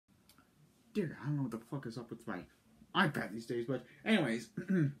dear, I don't know what the fuck is up with my iPad these days, but anyways,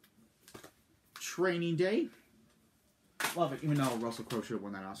 Training Day. Love it, even though Russell Crowe should have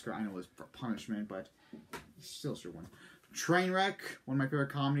won that Oscar. I know it was for punishment, but he still should have won. Trainwreck, one of my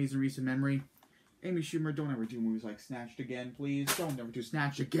favorite comedies in recent memory. Amy Schumer, don't ever do movies like Snatched again, please. Don't ever do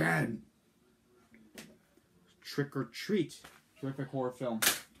Snatched again. Trick or Treat, terrific horror film.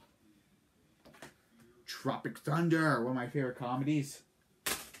 Tropic Thunder, one of my favorite comedies.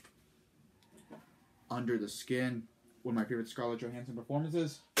 Under the Skin, one of my favorite Scarlett Johansson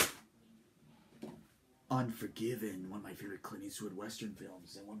performances. Unforgiven, one of my favorite Clint Eastwood Western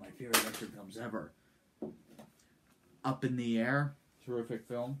films, and one of my favorite Western films ever. Up in the Air, terrific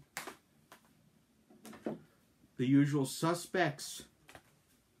film. The Usual Suspects.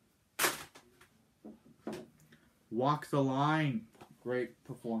 Walk the Line, great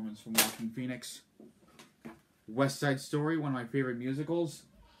performance from Joaquin Phoenix. West Side Story, one of my favorite musicals.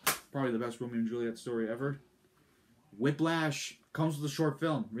 Probably the best Romeo and Juliet story ever. Whiplash, comes with a short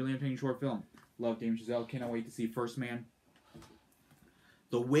film, really entertaining short film. Love Dame Giselle, cannot wait to see First Man.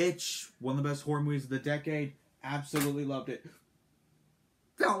 The Witch, one of the best horror movies of the decade. Absolutely loved it.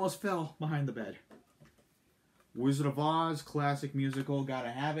 Almost fell behind the bed. Wizard of Oz, classic musical,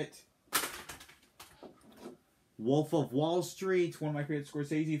 gotta have it. Wolf of Wall Street, one of my favorite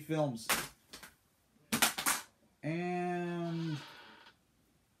Scorsese films. And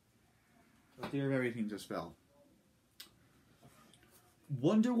the Theory of Everything just fell.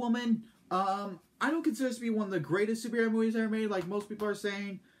 Wonder Woman, I don't consider this to be one of the greatest superhero movies ever made, like most people are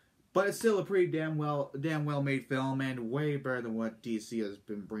saying, but it's still a pretty damn well made film, and way better than what DC has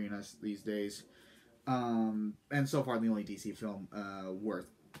been bringing us these days. And so far, the only DC film worth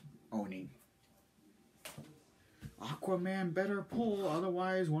owning. Aquaman better pull,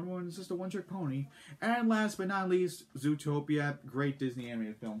 otherwise Wonder Woman's just a one-trick pony. And last but not least, Zootopia, great Disney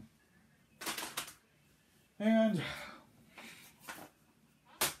animated film. And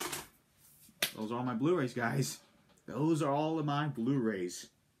those are all my Blu-rays, guys. Those are all of my Blu-rays.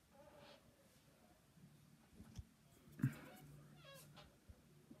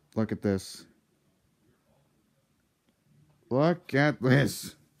 Look at this. Look at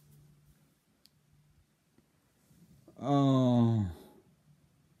this. Oh.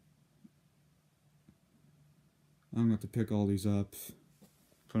 I'm going to have to pick all these up.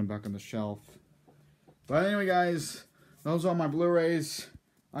 Put them back on the shelf. But anyway, guys, those are my Blu-rays.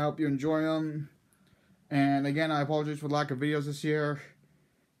 I hope you enjoy them. And again, I apologize for the lack of videos this year.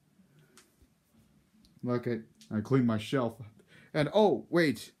 Look at, I cleaned my shelf. And oh,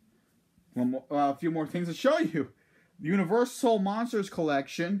 wait. One more, a few more things to show you. Universal Monsters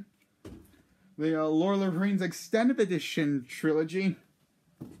Collection. The Lord of the Rings Extended Edition trilogy.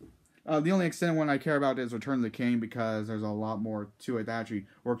 The only extended one I care about is Return of the King, because there's a lot more to it that actually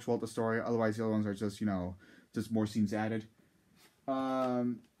works well with the story. Otherwise, the other ones are just, you know, just more scenes added.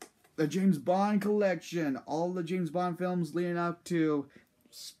 The James Bond Collection. All the James Bond films leading up to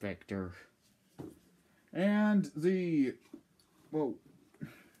Spectre. And the... Whoa.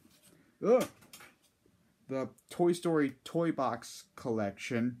 Ugh. The Toy Story Toy Box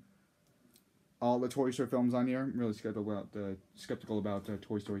Collection. All the Toy Story films on here. I'm really skeptical about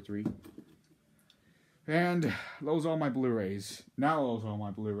Toy Story 3. And those are my Blu-rays. Now those are my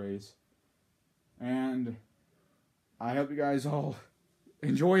Blu-rays. And I hope you guys all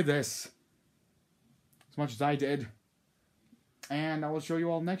enjoy this as much as I did. And I will show you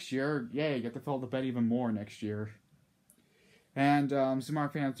all next year. Yay, get to fill the bed even more next year. And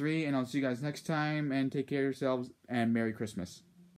Smart Fan 3, and I'll see you guys next time. And take care of yourselves, and Merry Christmas.